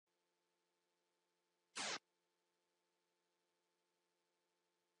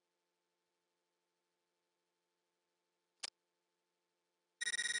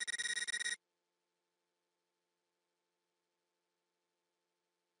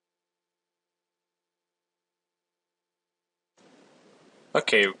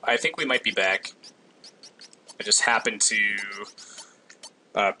Okay, I think we might be back. I just happened to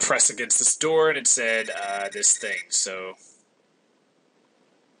press against this door and it said this thing, so...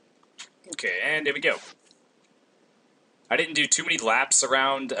 Okay, and there we go. I didn't do too many laps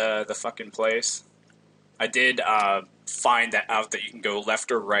around the fucking place. I did find that out that you can go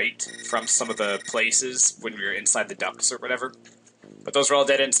left or right from some of the places when you're inside the ducts or whatever. But those are all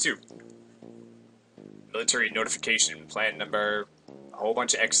dead ends too. Military notification, plan number, a whole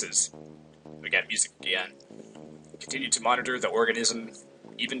bunch of X's. We got music again. Continue to monitor the organism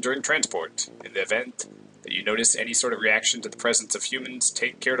even during transport. In the event that you notice any sort of reaction to the presence of humans,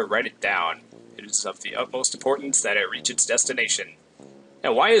 take care to write it down. It is of the utmost importance that it reach its destination.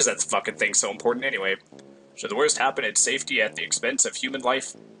 Now, why is that fucking thing so important anyway? Should the worst happen, its safety at the expense of human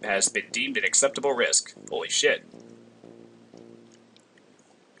life has been deemed an acceptable risk. Holy shit.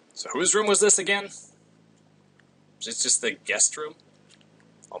 So whose room was this again? Was it just the guest room?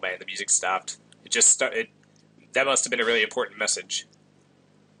 Oh man, the music stopped. It just started. That must have been a really important message.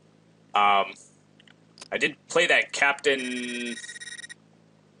 I did play that Captain...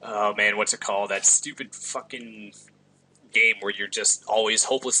 Oh man, what's it called? That stupid fucking game where you're just always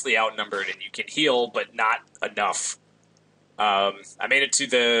hopelessly outnumbered and you can heal, but not enough. I made it to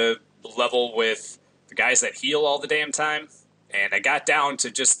the level with the guys that heal all the damn time, and I got down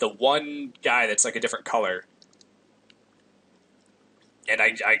to just the one guy that's like a different color. And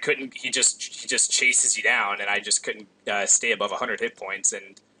I couldn't, he just chases you down, and I just couldn't stay above 100 hit points,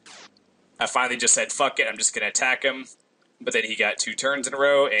 and I finally just said, fuck it, I'm just gonna attack him. But then he got 2 turns in a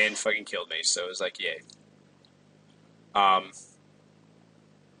row and fucking killed me, so it was like, yay.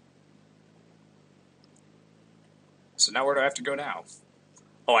 So now where do I have to go now?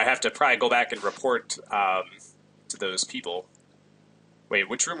 Oh, I have to probably go back and report to those people. Wait,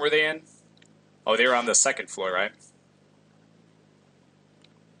 which room were they in? Oh, they were on the 2nd floor, right?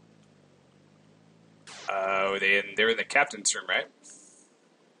 They're in the captain's room, right?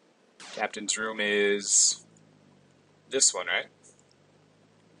 Captain's room is this one, right?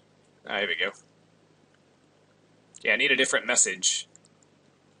 Ah, here we go. Yeah, I need a different message.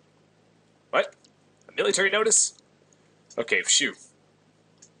 What? A military notice? Okay, shoo.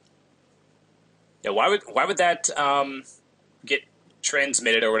 Yeah, why would that get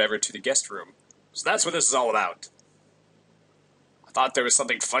transmitted or whatever to the guest room? So that's what this is all about. I thought there was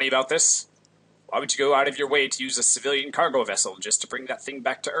something funny about this. Why would you go out of your way to use a civilian cargo vessel just to bring that thing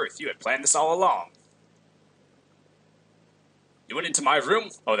back to Earth? You had planned this all along. You went into my room?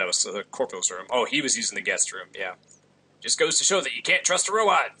 Oh, that was the corporal's room. Oh, he was using the guest room, yeah. Just goes to show that you can't trust a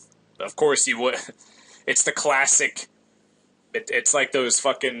robot. Of course you would. It's the classic... It's like those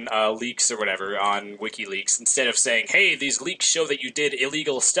fucking leaks or whatever on WikiLeaks. Instead of saying, hey, these leaks show that you did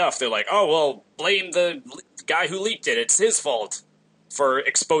illegal stuff, they're like, oh, well, blame the guy who leaked it. It's his fault for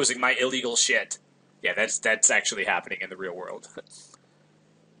exposing my illegal shit. Yeah, that's actually happening in the real world.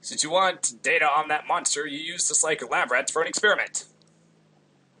 Since you want data on that monster, you used us like lab rats for an experiment.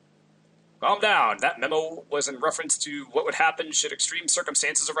 Calm down. That memo was in reference to what would happen should extreme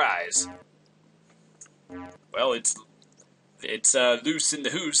circumstances arise. Well, it's loose in the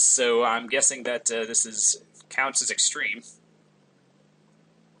hoose, so I'm guessing that this counts as extreme.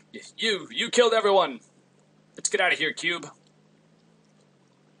 You killed everyone! Let's get out of here, Cube.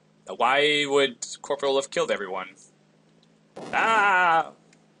 Now, why would Corporal have killed everyone? Ah!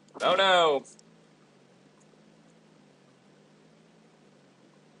 Oh no!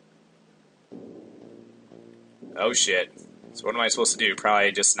 Oh shit. So what am I supposed to do?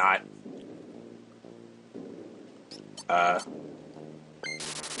 Probably just not... Yeah,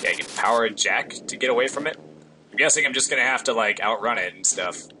 get power and jack to get away from it? I'm guessing I'm just gonna have to, like, outrun it and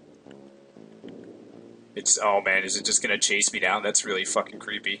stuff. It's... Oh man, is it just gonna chase me down? That's really fucking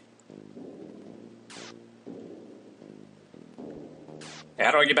creepy.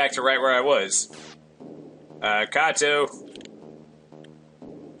 How do I get back to right where I was? Kato.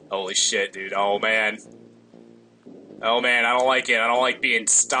 Holy shit, dude. Oh, man. Oh, man, I don't like it. I don't like being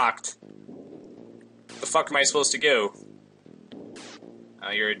stalked. Where the fuck am I supposed to go?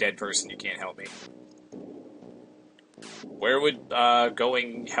 Oh, you're a dead person. You can't help me. Where would,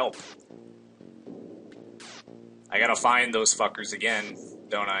 going help? I gotta find those fuckers again,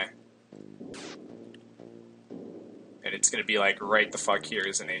 don't I? And it's gonna be, like, right the fuck here,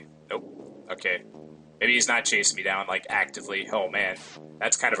 isn't he? Nope. Okay. Maybe he's not chasing me down, like, actively. Oh, man.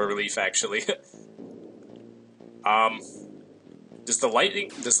 That's kind of a relief, actually. Does the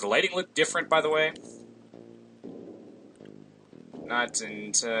lighting look different, by the way? Not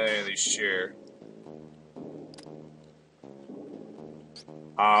entirely sure.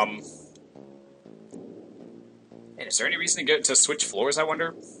 And Is there any reason to switch floors, I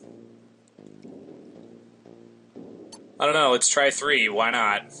wonder? I don't know, let's try 3, why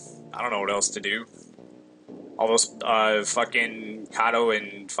not? I don't know what else to do. All those, fucking Kato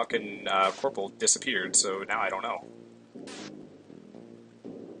and fucking, Corporal disappeared, so now I don't know.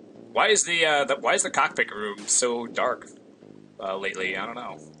 Why is the cockpit room so dark, lately? I don't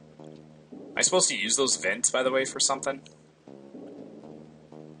know. Am I supposed to use those vents, by the way, for something?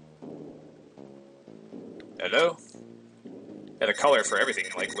 Hello? Yeah, the color for everything,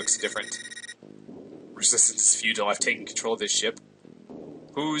 like, looks different. Resistance is futile. I've taken control of this ship.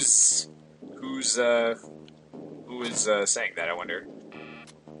 Who is saying that, I wonder?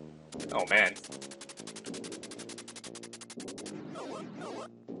 Oh, man.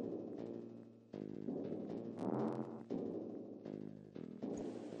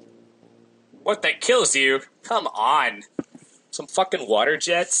 What, that kills you? Come on. Some fucking water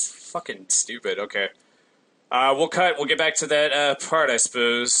jets? Fucking stupid, okay. We'll get back to that, part, I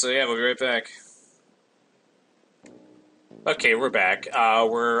suppose. So yeah, we'll be right back. Okay, we're back.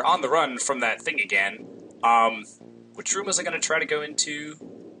 We're on the run from that thing again. Which room was I gonna try to go into?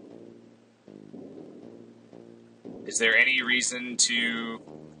 Is there any reason to...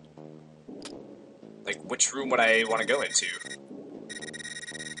 like, which room would I want to go into?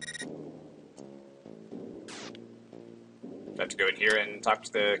 Do I have to go in here and talk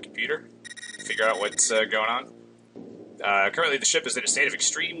to the computer? Figure out what's going on? Currently the ship is in a state of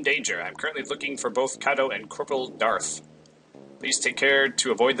extreme danger. I'm currently looking for both Kato and Corporal Darth. Please take care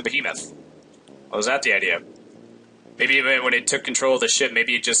to avoid the behemoth. Oh, is that the idea? Maybe when it took control of the ship,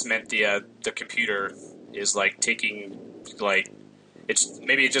 maybe it just meant the computer is, like, taking, like...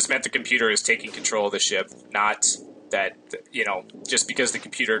 maybe it just meant the computer is taking control of the ship, not that, you know, just because the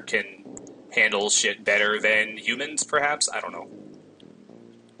computer can handle shit better than humans, perhaps? I don't know.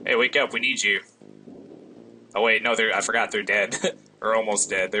 Hey, wake up, we need you. Oh wait, no, I forgot, they're dead. Or almost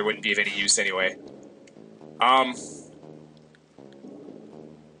dead, they wouldn't be of any use anyway. Now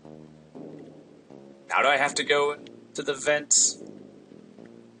do I have to go to the vents?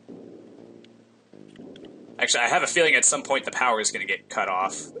 Actually, I have a feeling at some point the power is going to get cut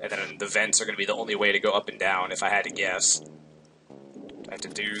off, and then the vents are going to be the only way to go up and down, if I had to guess. Do I have to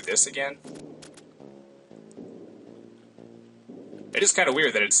do this again? It is kind of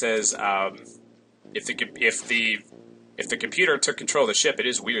weird that it says, if the computer took control of the ship, it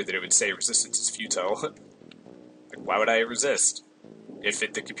is weird that it would say resistance is futile. Like, why would I resist? If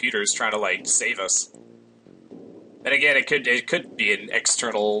the computer is trying to, like, save us. Then again, it could be an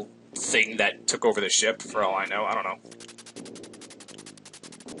external thing that took over the ship, for all I know. I don't know.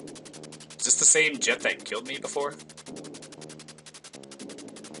 Is this the same jet that killed me before?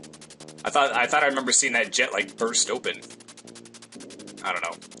 I thought I remember seeing that jet, like, burst open. I don't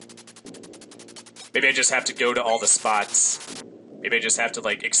know. Maybe I just have to go to all the spots. Maybe I just have to,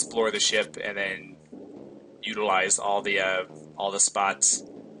 like, explore the ship and then utilize all the spots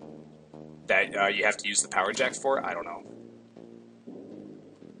that you have to use the power jack for. I don't know.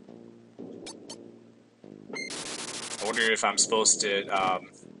 I wonder if I'm supposed to.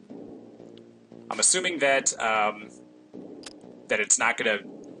 I'm assuming that that it's not gonna.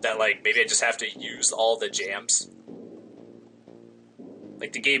 That, like, maybe I just have to use all the jams.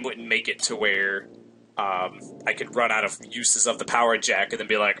 Like, the game wouldn't make it to where I could run out of uses of the power jack and then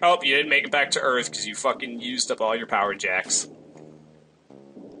be like, oh, you didn't make it back to Earth because you fucking used up all your power jacks.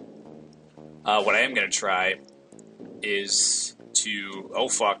 What I am going to try is to... Oh,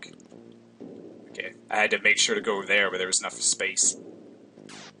 fuck. Okay, I had to make sure to go over there where there was enough space.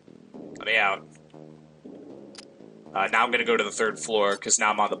 Let me out. Now I'm going to go to the 3rd floor because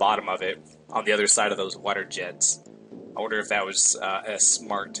now I'm on the bottom of it, on the other side of those water jets. I wonder if that was as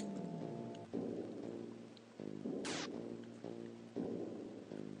smart.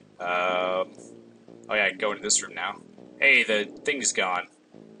 Oh yeah, I can go into this room now. Hey, the thing's gone.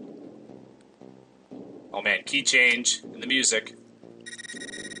 Oh man, key change in the music.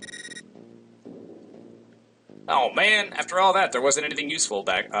 Oh man, after all that, there wasn't anything useful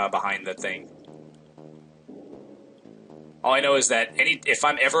back behind the thing. All I know is that if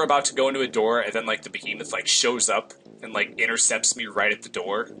I'm ever about to go into a door and then, like, the behemoth, like, shows up and, like, intercepts me right at the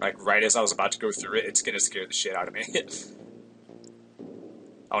door, like, right as I was about to go through it, it's gonna scare the shit out of me.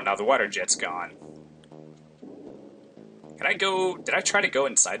 Oh, now the water jet's gone. Can I go... Did I try to go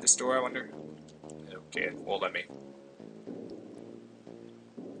inside this door, I wonder? Okay, it won't let me.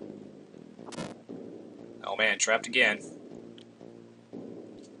 Oh man, trapped again.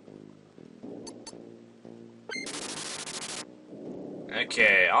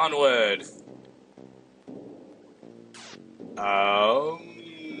 Okay, onward.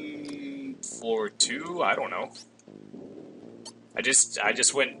 Floor 2? I don't know. I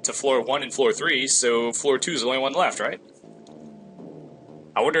just went to floor 1 and floor 3, so floor 2 is the only one left, right?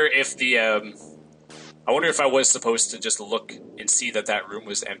 I wonder if I wonder if I was supposed to just look and see that that room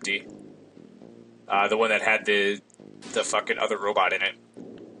was empty. The one that had the fucking other robot in it.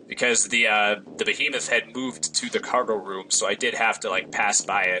 Because the behemoth had moved to the cargo room, so I did have to, like, pass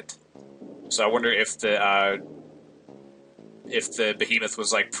by it. So I wonder if the behemoth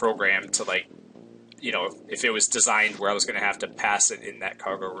was, like, programmed to, like, you know, if it was designed where I was going to have to pass it in that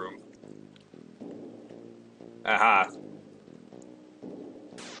cargo room. Aha.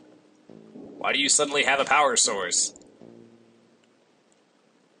 Why do you suddenly have a power source?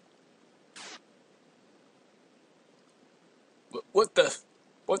 What the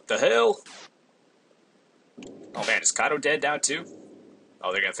hell? Oh man, is Kato dead now too?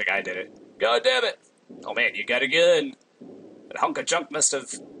 Oh, they're gonna think I did it. God damn it! Oh man, you got a gun. That hunk of junk must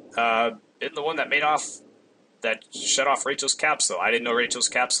have, been the one that shut off Rachel's capsule. I didn't know Rachel's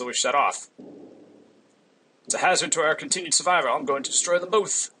capsule was shut off. It's a hazard to our continued survival. I'm going to destroy them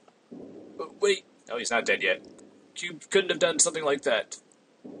both. But wait. Oh, he's not dead yet. Cube couldn't have done something like that.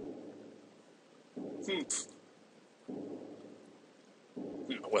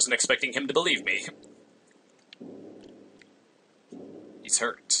 I wasn't expecting him to believe me. He's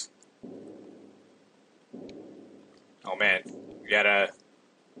hurt. Oh man, we got a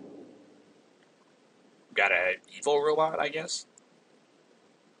evil robot, I guess.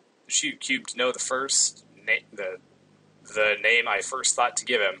 Shoot, Cube to know the first name, the name I first thought to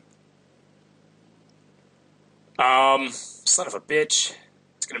give him. Son of a bitch.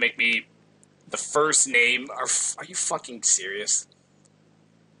 It's gonna make me the first name. Are you fucking serious?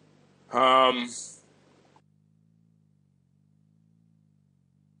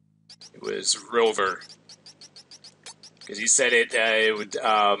 It was Rover. Because he said it would,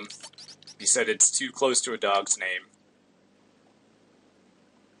 he said it's too close to a dog's name.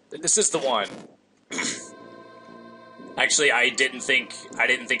 Then this is the one. Actually, I didn't think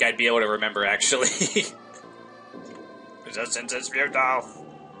I'd be able to remember, actually. Resistance is futile.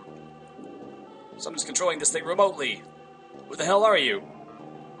 Someone's controlling this thing remotely. Who the hell are you?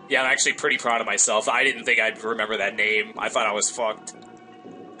 Yeah, I'm actually pretty proud of myself. I didn't think I'd remember that name. I thought I was fucked.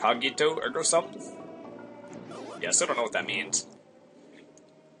 Cogito ergo something? Yeah, I still don't know what that means.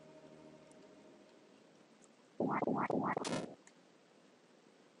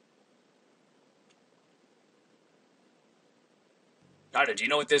 Nada, do you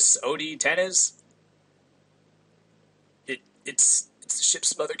know what this OD-10 is? It's the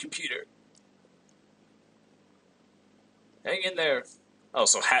ship's mother computer. Hang in there. Oh,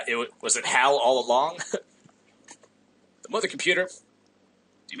 so was it HAL all along? The mother computer?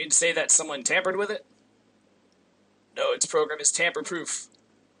 Do you mean to say that someone tampered with it? No, its program is tamper-proof.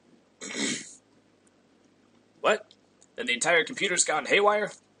 What? Then the entire computer's gone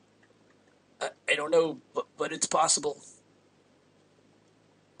haywire? I don't know, but it's possible.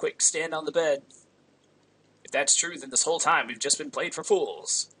 Quick, stand on the bed. If that's true, then this whole time we've just been played for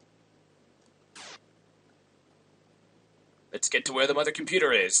fools. Let's get to where the mother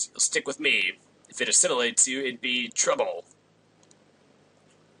computer is. You'll stick with me. If it assimilates you, it'd be trouble.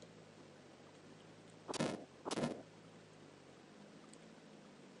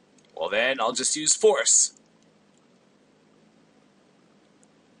 Well then, I'll just use force.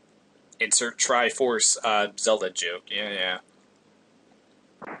 Insert Triforce Zelda joke. Yeah.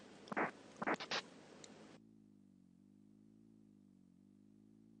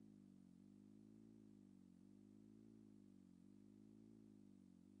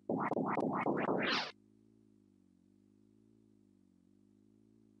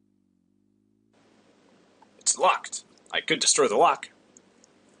 It's locked. I could destroy the lock.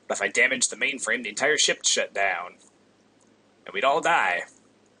 But if I damage the mainframe, the entire ship'd shut down. And we'd all die.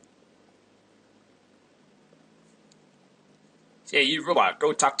 Hey, you robot,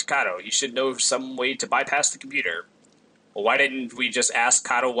 go talk to Kato. You should know some way to bypass the computer. Well, why didn't we just ask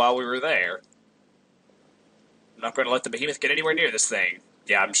Kato while we were there? I'm not going to let the behemoth get anywhere near this thing.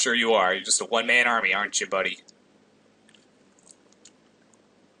 Yeah, I'm sure you are. You're just a one-man army, aren't you, buddy?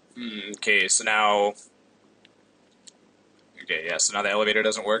 Okay, so now... Okay, yeah, so now the elevator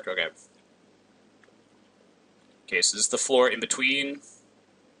doesn't work? Okay. Okay, so this is the floor in between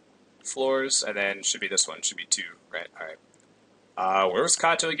floors, and then should be this one. Should be 2, right? Alright. Where was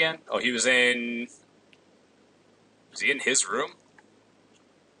Kato again? Oh, he was in... Was he in his room?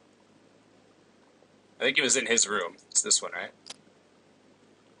 I think he was in his room. It's this one, right?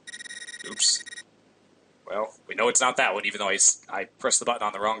 Oops. Well, we know it's not that one, even though I pressed the button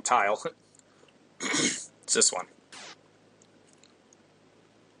on the wrong tile. It's this one.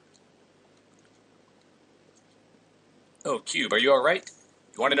 Oh, Cube, are you alright?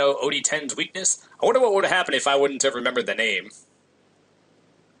 You want to know OD10's weakness? I wonder what would happen if I wouldn't have remembered the name.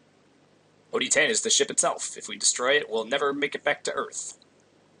 OD10 is the ship itself. If we destroy it, we'll never make it back to Earth.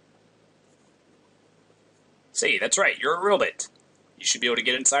 Say, that's right, you're a robot. You should be able to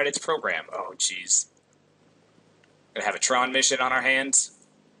get inside its program. Oh, jeez. Gonna have a Tron mission on our hands.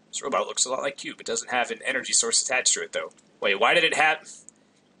 This robot looks a lot like Cube. It doesn't have an energy source attached to it, though. Wait, why did it have...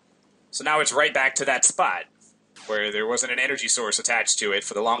 So now it's right back to that spot where there wasn't an energy source attached to it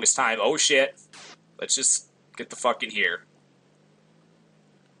for the longest time. Oh, shit. Let's just get the fuck in here.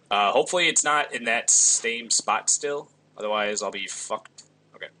 Hopefully it's not in that same spot still. Otherwise, I'll be fucked.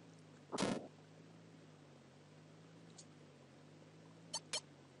 Okay.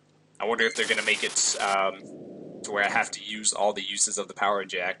 I wonder if they're going to make it to where I have to use all the uses of the power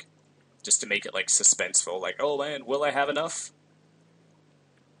jack just to make it, like, suspenseful. Like, oh, man, will I have enough?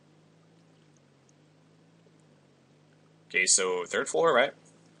 Okay, so third floor, right?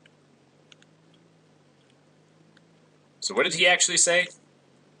 So what did he actually say?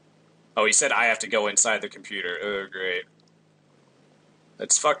 Oh, he said I have to go inside the computer. Oh, great.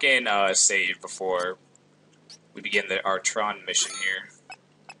 Let's fucking save before we begin our Tron mission here.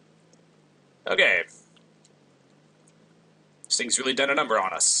 Okay. This thing's really done a number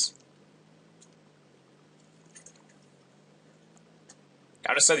on us.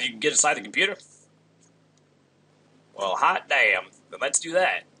 Got to say that you can get inside the computer? Well, hot damn. Then let's do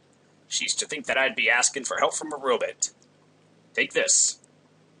that. She used to think that I'd be asking for help from a robot. Take this.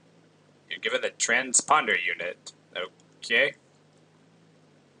 You're given the transponder unit. Okay.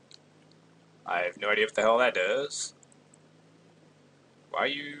 I have no idea what the hell that does. Why are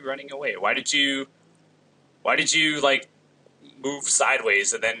you running away? Why did you, like, move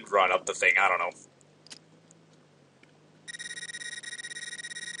sideways and then run up the thing? I don't know.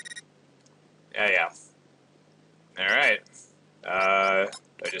 Yeah. Alright. Do I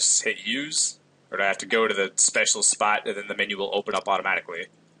just hit use? Or do I have to go to the special spot and then the menu will open up automatically?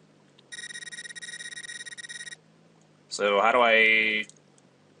 So how do I...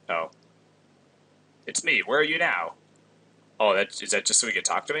 Oh. It's me. Where are you now? Oh, is that just so he can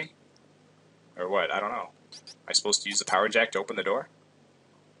talk to me? Or what? I don't know. Am I supposed to use the power jack to open the door?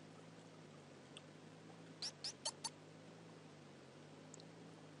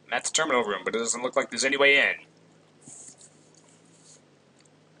 I'm at the terminal room, but it doesn't look like there's any way in.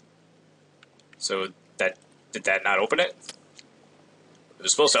 So, did that not open it? It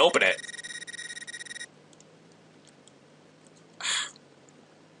was supposed to open it.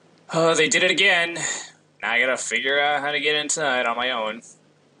 Oh, they did it again. Now I gotta figure out how to get inside on my own.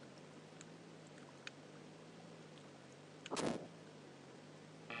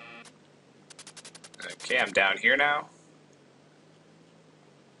 Okay, I'm down here now.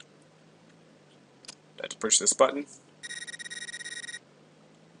 Do I have to push this button?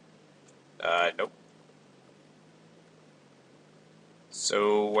 Nope.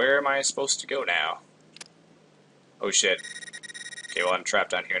 So, where am I supposed to go now? Oh shit. Okay, well I'm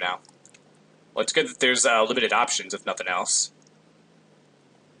trapped down here now. Well, it's good that there's limited options, if nothing else.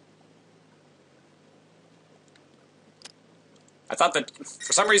 I thought that,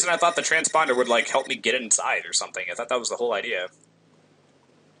 for some reason I thought the transponder would, like, help me get inside or something. I thought that was the whole idea.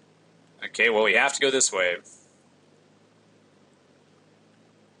 Okay, well we have to go this way.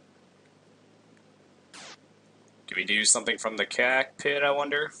 Do we do something from the cockpit, I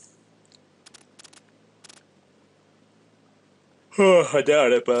wonder? I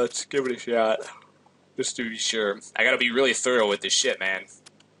doubt it, but let's give it a shot. Just to be sure. I gotta be really thorough with this shit, man.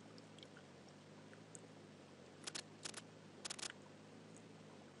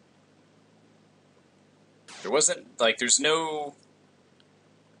 There wasn't, like, there's no...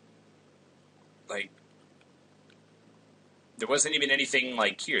 Like... There wasn't even anything,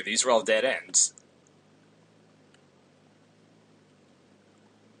 like, here. These were all dead ends.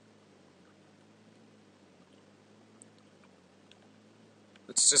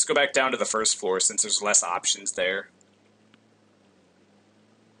 Let's just go back down to the first floor since there's less options there.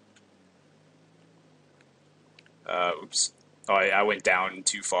 Oops. Oh, I went down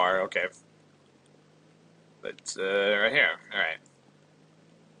too far. Okay. But, right here. Alright.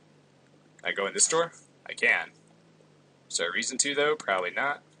 Can I go in this door? I can. Is there a reason to, though? Probably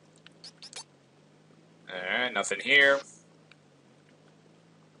not. Alright, nothing here.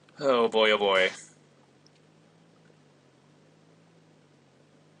 Oh boy, oh boy.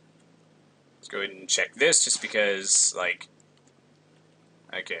 Go ahead and check this just because, like,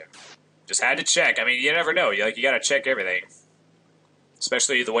 okay, just had to check. I mean, you never know. You gotta check everything,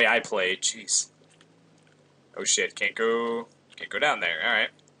 especially the way I play. Jeez. Oh shit! Can't go down there. All right.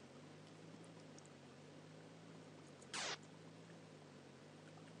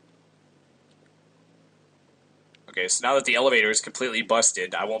 Okay, so now that the elevator is completely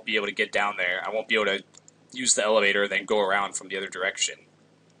busted, I won't be able to get down there. I won't be able to use the elevator and then go around from the other direction.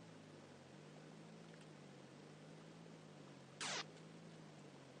 I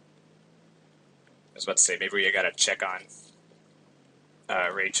was about to say, maybe we gotta check on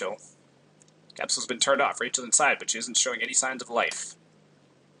Rachel. Capsule's been turned off. Rachel's inside, but she isn't showing any signs of life.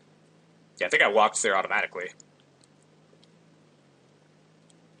 Yeah, I think I walked there automatically.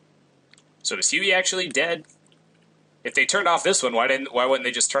 So is Huey actually dead? If they turned off this one, why wouldn't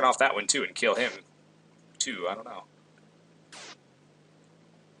they just turn off that one too and kill him too? I don't know.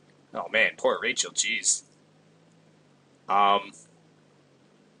 Oh man, poor Rachel, jeez. I don't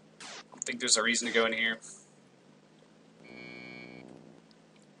think there's a reason to go in here.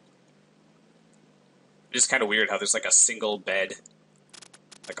 It's kind of weird how there's like a single bed,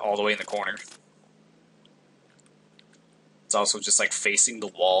 like all the way in the corner. It's also just like facing the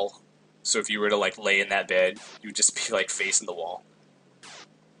wall. So if you were to like lay in that bed, you would just be like facing the wall.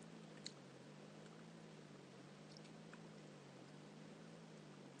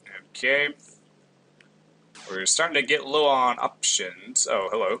 Okay. We're starting to get low on options. Oh,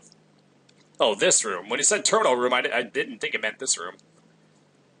 hello. Oh, this room. When it said terminal room, I didn't think it meant this room.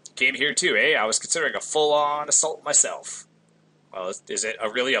 Came here too, eh? I was considering a full-on assault myself. Well, is it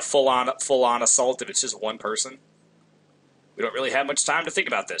really a full-on assault if it's just one person? We don't really have much time to think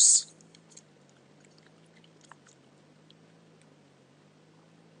about this.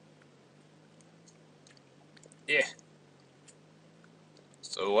 Yeah.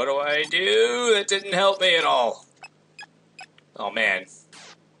 So what do I do? That didn't help me at all. Oh man.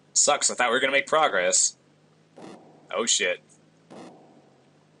 Sucks, I thought we were gonna make progress. Oh shit.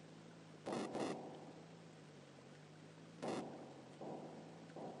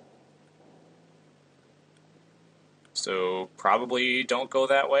 So probably don't go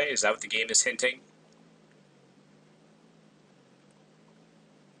that way? Is that what the game is hinting?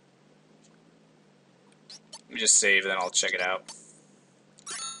 Let me just save, then I'll check it out.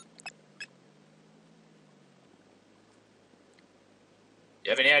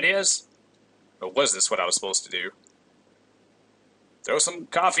 You have any ideas? Or was this what I was supposed to do? Throw some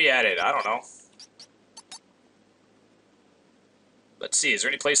coffee at it, I don't know. Let's see, is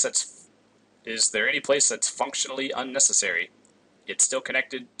there any place that's functionally unnecessary, yet still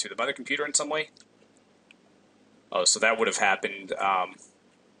connected to the mother computer in some way? Oh, so that would have happened,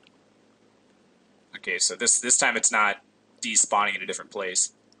 okay, so this time it's not despawning in a different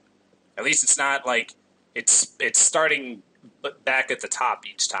place. At least it's not like, it's starting back at the top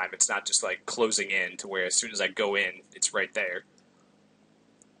each time. It's not just like closing in to where as soon as I go in, it's right there.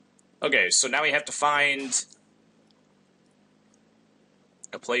 Okay, so now we have to find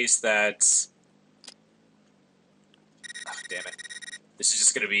a place that's... Oh, damn it. This is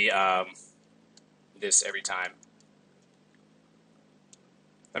just going to be this every time.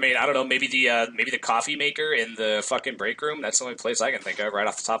 I mean, I don't know, maybe the coffee maker in the fucking break room? That's the only place I can think of right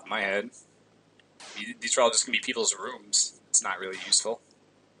off the top of my head. These are all just going to be people's rooms. It's not really useful.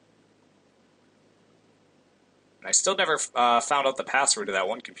 And I still never found out the password to that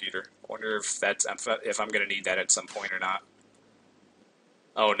one computer. I wonder if I'm going to need that at some point or not.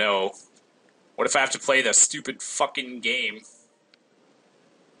 Oh no. What if I have to play the stupid fucking game?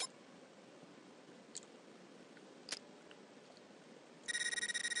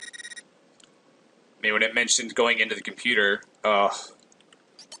 I mean, when it mentioned going into the computer, I'm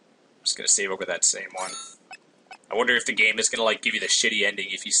just going to save over that same one. I wonder if the game is going to, like, give you the shitty ending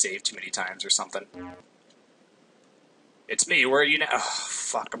if you save too many times or something. It's me, where are you now? Oh,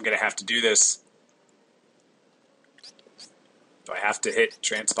 fuck, I'm going to have to do this. Do I have to hit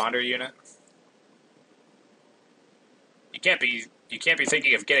transponder unit? You can't be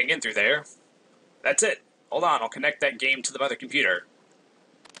thinking of getting in through there. That's it. Hold on, I'll connect that game to the mother computer.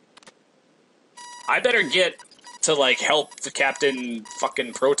 I better get to, like, help the Captain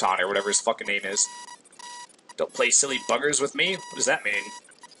fucking Proton or whatever his fucking name is. Don't play silly buggers with me? What does that mean?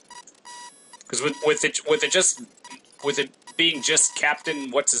 Because with it being just Captain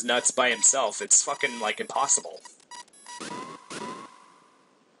What's-His-Nuts by himself, it's fucking, like, impossible.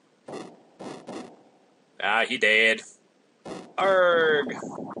 Ah, he dead. Arrgh.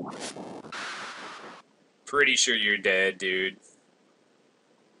 Pretty sure you're dead, dude.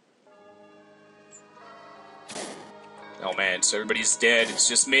 Oh man, so everybody's dead, it's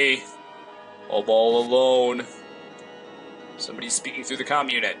just me. All alone. Somebody's speaking through the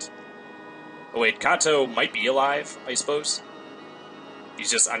comm unit. Oh wait, Kato might be alive, I suppose.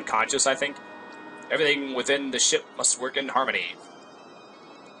 He's just unconscious, I think. Everything within the ship must work in harmony.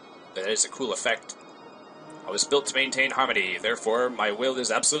 That is a cool effect. I was built to maintain harmony, therefore my will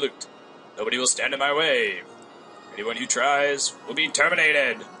is absolute. Nobody will stand in my way. Anyone who tries will be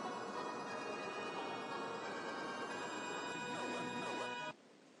terminated.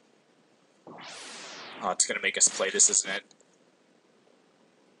 Oh, it's gonna make us play this, isn't it?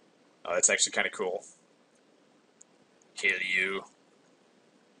 Oh, that's actually kind of cool. Kill you.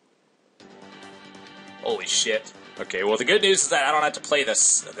 Holy shit. Okay, well the good news is that I don't have to play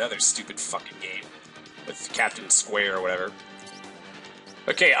the other stupid fucking game with Captain Square or whatever.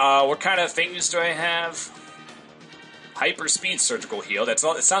 Okay, what kind of things do I have? Hyper speed surgical heal. It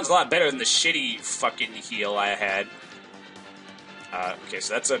sounds a lot better than the shitty fucking heal I had. Okay,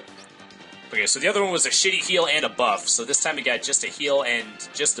 so that's a... Okay, so the other one was a shitty heal and a buff. So this time we got just a heal and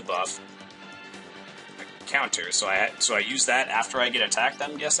just a buff. A counter. So I use that after I get attacked,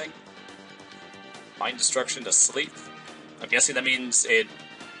 I'm guessing. Mind destruction to sleep. I'm guessing that means it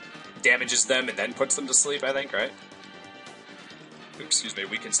damages them and then puts them to sleep, I think, right? Oops, excuse me,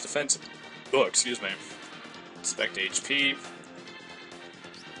 weakens defense. Oh, excuse me. Inspect HP.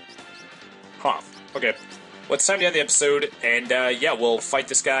 Huh. Okay. Well, it's time to end the episode, and yeah, we'll fight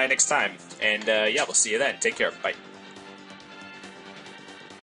this guy next time. And yeah, we'll see you then. Take care. Bye.